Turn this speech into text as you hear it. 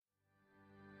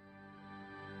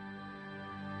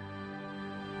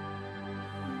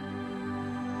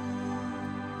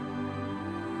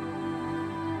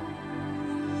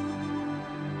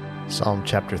Psalm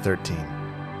chapter 13.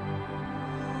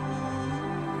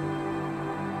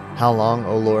 How long,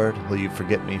 O Lord, will you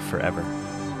forget me forever?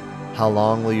 How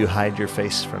long will you hide your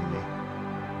face from me?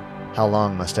 How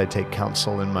long must I take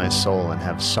counsel in my soul and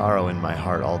have sorrow in my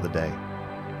heart all the day?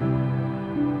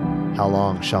 How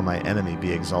long shall my enemy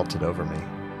be exalted over me?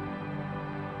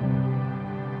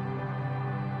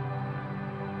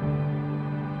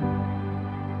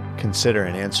 Consider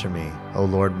and answer me, O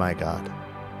Lord my God.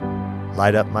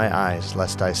 Light up my eyes,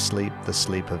 lest I sleep the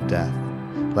sleep of death,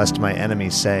 lest my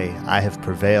enemies say, I have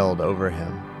prevailed over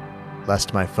him,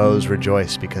 lest my foes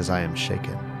rejoice because I am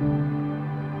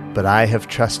shaken. But I have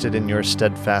trusted in your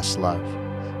steadfast love.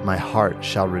 My heart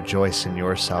shall rejoice in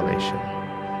your salvation.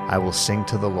 I will sing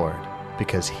to the Lord,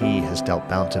 because he has dealt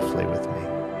bountifully with me.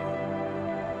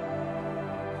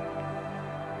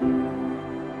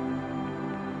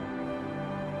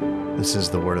 This is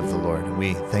the word of the Lord, and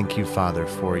we thank you, Father,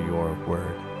 for your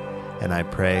word. And I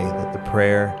pray that the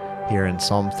prayer here in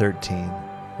Psalm 13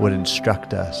 would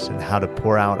instruct us in how to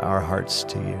pour out our hearts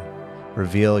to you.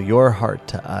 Reveal your heart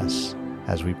to us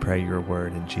as we pray your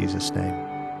word in Jesus' name.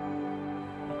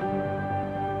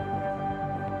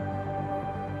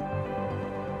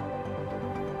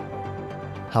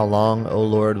 How long, O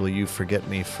Lord, will you forget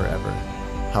me forever?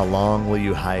 How long will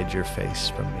you hide your face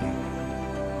from me?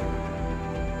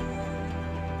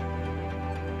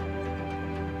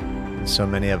 And so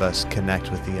many of us connect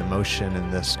with the emotion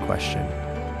in this question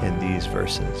in these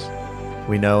verses.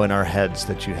 We know in our heads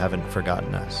that you haven't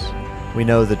forgotten us. We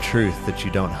know the truth that you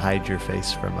don't hide your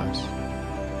face from us.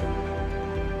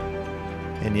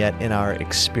 And yet in our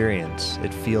experience,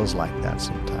 it feels like that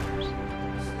sometimes.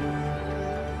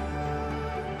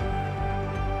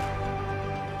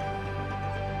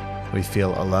 We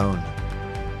feel alone.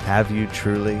 Have you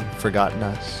truly forgotten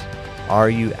us? Are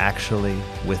you actually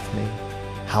with me?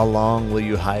 How long will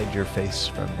you hide your face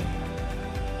from me?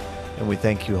 And we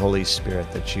thank you, Holy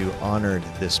Spirit, that you honored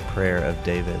this prayer of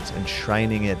David's,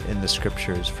 enshrining it in the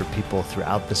scriptures for people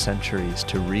throughout the centuries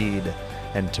to read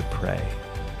and to pray.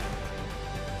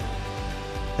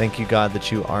 Thank you, God,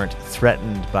 that you aren't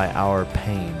threatened by our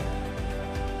pain.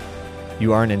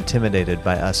 You aren't intimidated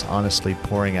by us honestly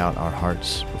pouring out our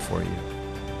hearts before you.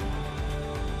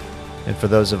 And for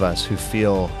those of us who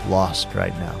feel lost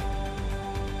right now,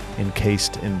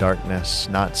 encased in darkness,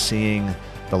 not seeing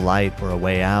the light or a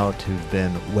way out, who've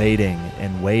been waiting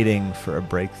and waiting for a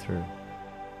breakthrough.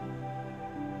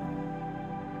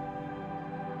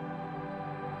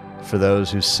 For those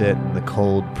who sit in the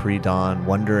cold pre-dawn,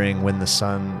 wondering when the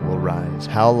sun will rise,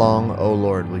 how long, O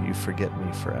Lord, will you forget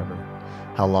me forever?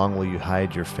 How long will you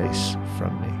hide your face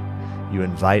from me? You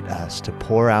invite us to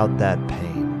pour out that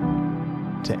pain,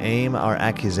 to aim our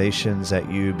accusations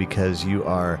at you because you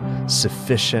are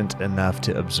sufficient enough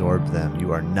to absorb them.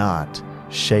 You are not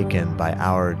shaken by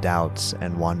our doubts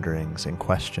and wanderings and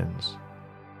questions.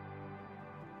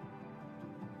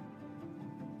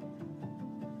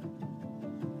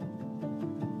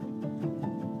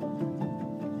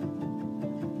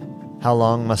 How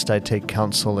long must I take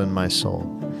counsel in my soul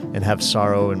and have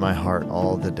sorrow in my heart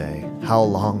all the day? How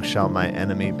long shall my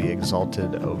enemy be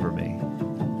exalted over me?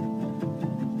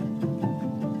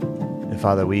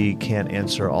 Father, we can't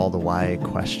answer all the why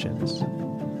questions.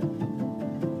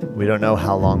 We don't know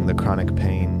how long the chronic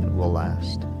pain will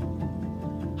last,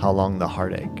 how long the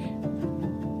heartache,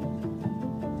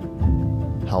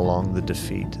 how long the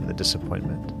defeat and the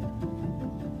disappointment,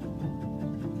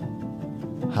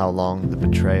 how long the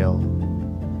betrayal,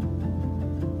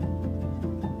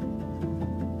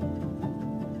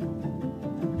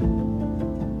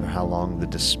 or how long the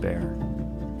despair.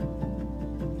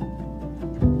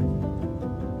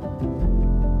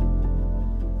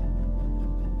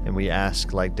 And we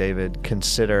ask, like David,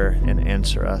 consider and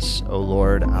answer us, O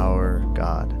Lord our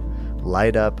God.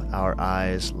 Light up our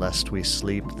eyes, lest we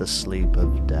sleep the sleep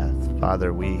of death.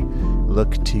 Father, we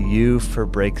look to you for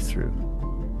breakthrough.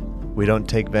 We don't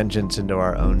take vengeance into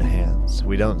our own hands.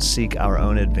 We don't seek our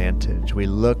own advantage. We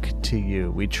look to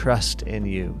you. We trust in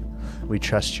you. We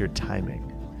trust your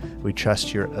timing. We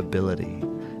trust your ability.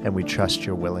 And we trust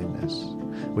your willingness.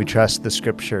 We trust the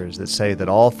scriptures that say that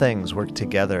all things work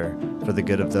together for the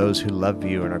good of those who love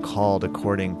you and are called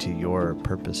according to your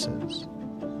purposes.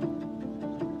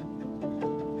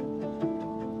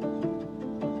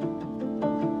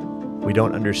 We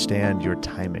don't understand your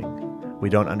timing. We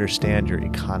don't understand your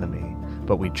economy,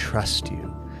 but we trust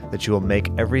you that you will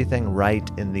make everything right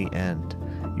in the end.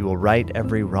 You will right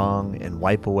every wrong and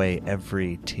wipe away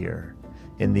every tear.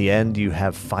 In the end, you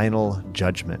have final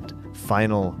judgment,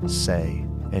 final say,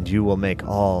 and you will make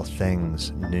all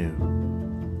things new.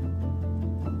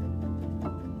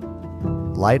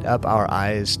 Light up our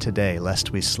eyes today,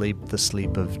 lest we sleep the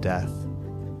sleep of death.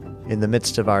 In the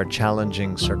midst of our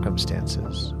challenging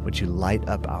circumstances, would you light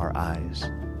up our eyes?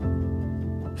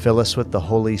 Fill us with the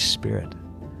Holy Spirit,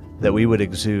 that we would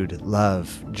exude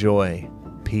love, joy,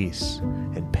 peace,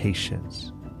 and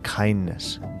patience,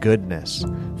 kindness, goodness,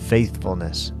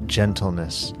 faithfulness,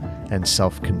 gentleness, and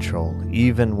self-control,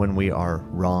 even when we are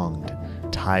wronged,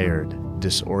 tired,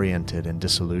 disoriented, and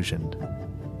disillusioned.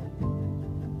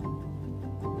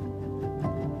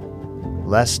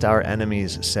 Lest our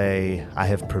enemies say, "I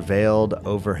have prevailed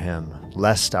over him,"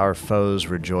 lest our foes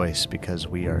rejoice because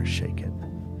we are shaken.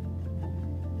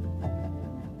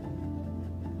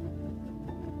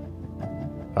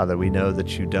 Father, we know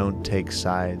that you don't take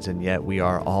sides, and yet we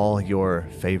are all your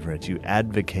favorites. You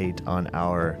advocate on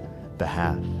our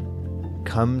behalf.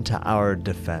 Come to our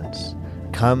defense.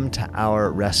 Come to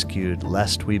our rescue,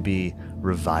 lest we be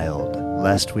reviled,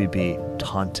 lest we be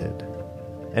taunted.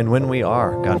 And when we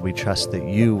are, God, we trust that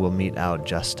you will mete out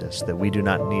justice, that we do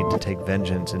not need to take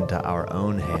vengeance into our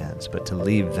own hands, but to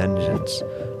leave vengeance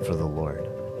for the Lord.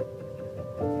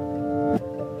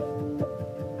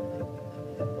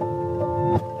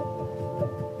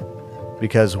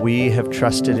 Because we have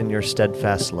trusted in your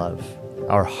steadfast love,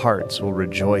 our hearts will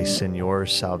rejoice in your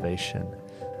salvation.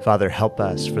 Father, help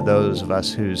us, for those of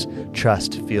us whose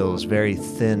trust feels very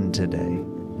thin today.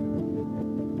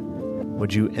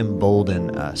 Would you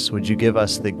embolden us? Would you give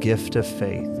us the gift of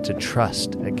faith to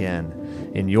trust again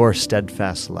in your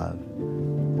steadfast love?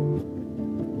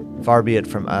 Far be it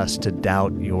from us to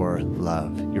doubt your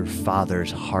love, your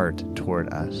Father's heart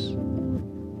toward us.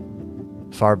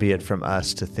 Far be it from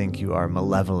us to think you are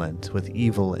malevolent, with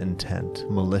evil intent,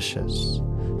 malicious.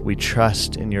 We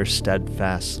trust in your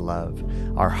steadfast love.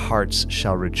 Our hearts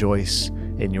shall rejoice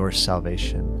in your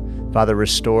salvation. Father,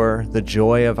 restore the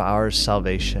joy of our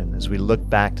salvation as we look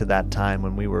back to that time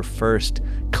when we were first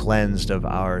cleansed of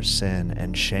our sin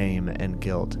and shame and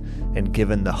guilt, and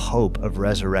given the hope of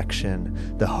resurrection,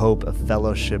 the hope of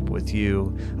fellowship with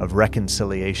you, of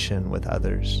reconciliation with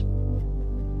others.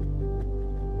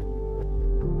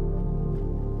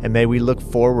 And may we look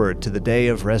forward to the day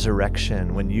of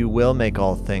resurrection when you will make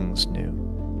all things new,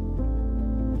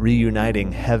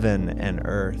 reuniting heaven and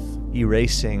earth,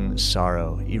 erasing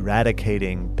sorrow,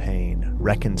 eradicating pain,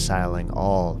 reconciling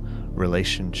all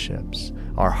relationships.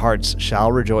 Our hearts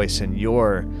shall rejoice in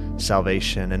your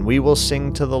salvation, and we will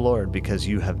sing to the Lord because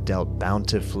you have dealt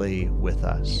bountifully with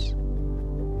us.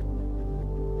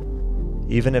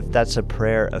 Even if that's a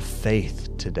prayer of faith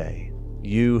today,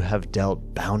 you have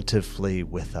dealt bountifully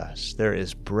with us. There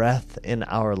is breath in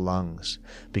our lungs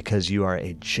because you are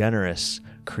a generous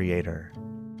creator.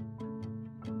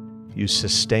 You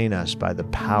sustain us by the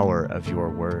power of your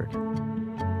word.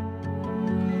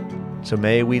 So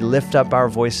may we lift up our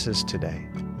voices today.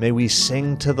 May we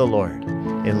sing to the Lord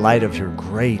in light of your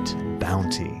great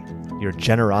bounty, your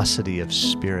generosity of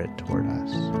spirit toward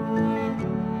us.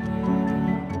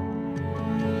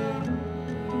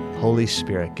 Holy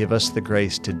Spirit, give us the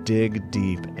grace to dig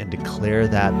deep and declare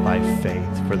that by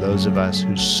faith for those of us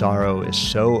whose sorrow is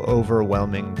so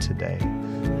overwhelming today.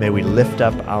 May we lift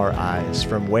up our eyes.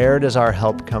 From where does our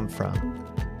help come from?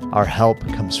 Our help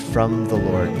comes from the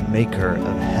Lord, maker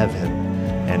of heaven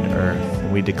and earth.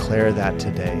 And we declare that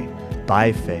today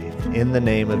by faith in the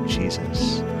name of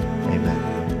Jesus.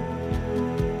 Amen.